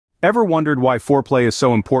Ever wondered why foreplay is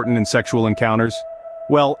so important in sexual encounters?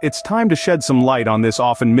 Well, it's time to shed some light on this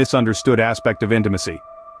often misunderstood aspect of intimacy.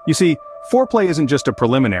 You see, foreplay isn't just a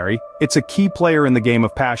preliminary, it's a key player in the game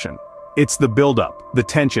of passion. It's the build-up, the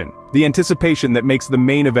tension, the anticipation that makes the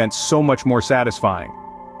main event so much more satisfying.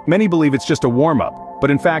 Many believe it's just a warm-up,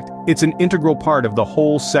 but in fact, it's an integral part of the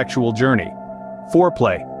whole sexual journey.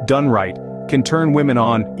 Foreplay, done right, can turn women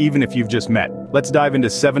on even if you've just met. Let's dive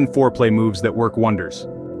into 7 foreplay moves that work wonders.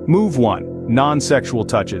 Move 1. Non-sexual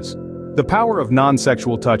touches. The power of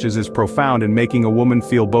non-sexual touches is profound in making a woman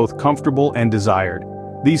feel both comfortable and desired.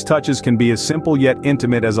 These touches can be as simple yet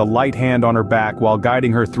intimate as a light hand on her back while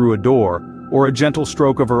guiding her through a door, or a gentle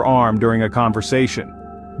stroke of her arm during a conversation.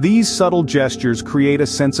 These subtle gestures create a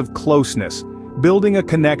sense of closeness, building a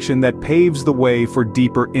connection that paves the way for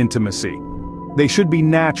deeper intimacy. They should be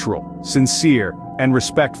natural, sincere, and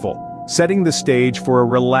respectful, setting the stage for a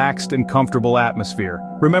relaxed and comfortable atmosphere.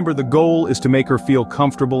 Remember, the goal is to make her feel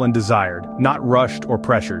comfortable and desired, not rushed or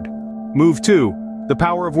pressured. Move 2. The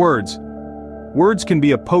power of words. Words can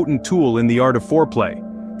be a potent tool in the art of foreplay.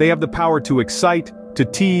 They have the power to excite, to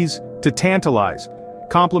tease, to tantalize.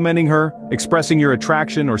 Complimenting her, expressing your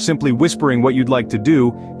attraction, or simply whispering what you'd like to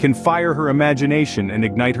do can fire her imagination and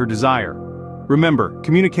ignite her desire. Remember,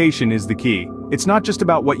 communication is the key. It's not just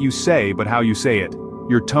about what you say, but how you say it.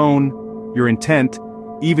 Your tone, your intent,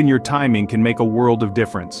 even your timing can make a world of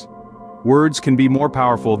difference. Words can be more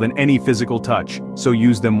powerful than any physical touch, so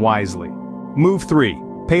use them wisely. Move 3.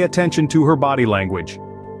 Pay attention to her body language.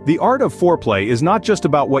 The art of foreplay is not just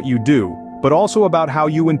about what you do, but also about how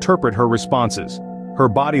you interpret her responses. Her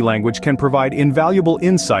body language can provide invaluable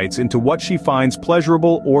insights into what she finds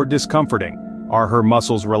pleasurable or discomforting. Are her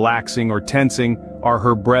muscles relaxing or tensing? Are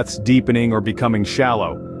her breaths deepening or becoming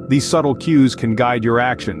shallow? These subtle cues can guide your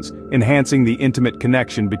actions, enhancing the intimate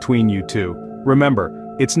connection between you two.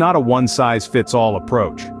 Remember, it's not a one-size-fits-all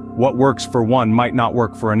approach. What works for one might not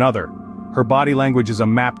work for another. Her body language is a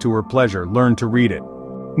map to her pleasure. Learn to read it.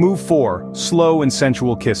 Move 4. Slow and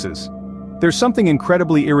sensual kisses. There's something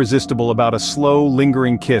incredibly irresistible about a slow,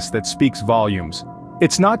 lingering kiss that speaks volumes.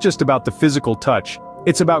 It's not just about the physical touch,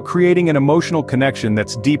 it's about creating an emotional connection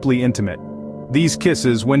that's deeply intimate. These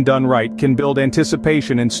kisses, when done right, can build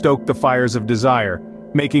anticipation and stoke the fires of desire,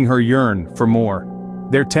 making her yearn for more.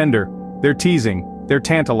 They're tender, they're teasing, they're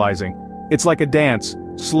tantalizing. It's like a dance,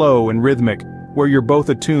 slow and rhythmic, where you're both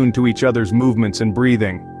attuned to each other's movements and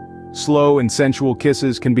breathing. Slow and sensual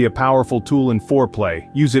kisses can be a powerful tool in foreplay.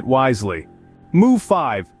 Use it wisely. Move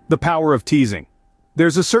 5. The power of teasing.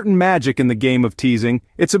 There's a certain magic in the game of teasing.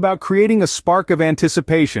 It's about creating a spark of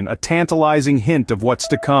anticipation, a tantalizing hint of what's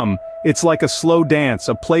to come. It's like a slow dance,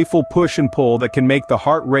 a playful push and pull that can make the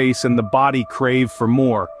heart race and the body crave for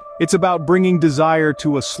more. It's about bringing desire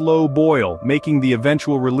to a slow boil, making the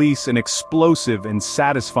eventual release an explosive and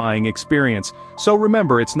satisfying experience. So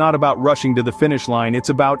remember, it's not about rushing to the finish line, it's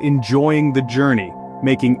about enjoying the journey,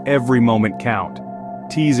 making every moment count.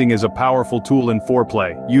 Teasing is a powerful tool in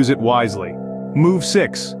foreplay. Use it wisely. Move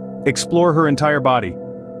 6. Explore her entire body.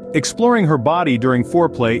 Exploring her body during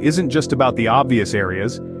foreplay isn't just about the obvious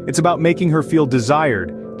areas, it's about making her feel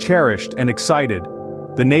desired, cherished, and excited.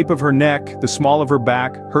 The nape of her neck, the small of her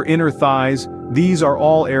back, her inner thighs, these are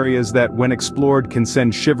all areas that, when explored, can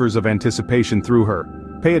send shivers of anticipation through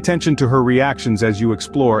her. Pay attention to her reactions as you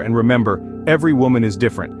explore, and remember, every woman is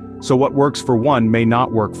different, so what works for one may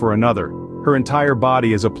not work for another. Her entire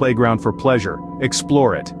body is a playground for pleasure.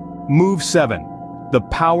 Explore it. Move 7. The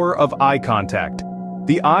power of eye contact.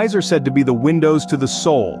 The eyes are said to be the windows to the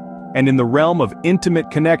soul, and in the realm of intimate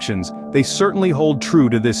connections, they certainly hold true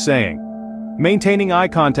to this saying. Maintaining eye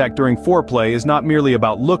contact during foreplay is not merely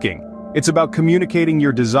about looking, it's about communicating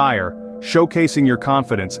your desire, showcasing your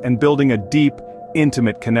confidence, and building a deep,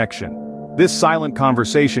 intimate connection. This silent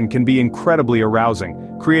conversation can be incredibly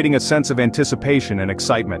arousing, creating a sense of anticipation and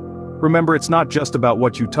excitement. Remember, it's not just about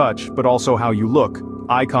what you touch, but also how you look.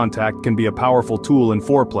 Eye contact can be a powerful tool in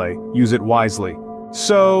foreplay. Use it wisely.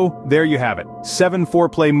 So, there you have it. 7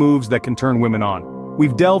 foreplay moves that can turn women on.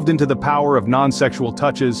 We've delved into the power of non-sexual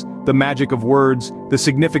touches, the magic of words, the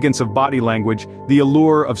significance of body language, the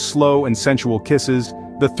allure of slow and sensual kisses,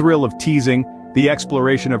 the thrill of teasing, the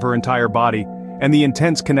exploration of her entire body, and the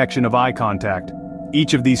intense connection of eye contact.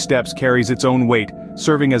 Each of these steps carries its own weight,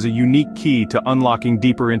 serving as a unique key to unlocking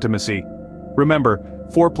deeper intimacy. Remember,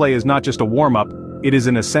 foreplay is not just a warm-up, it is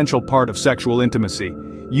an essential part of sexual intimacy.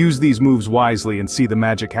 Use these moves wisely and see the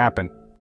magic happen.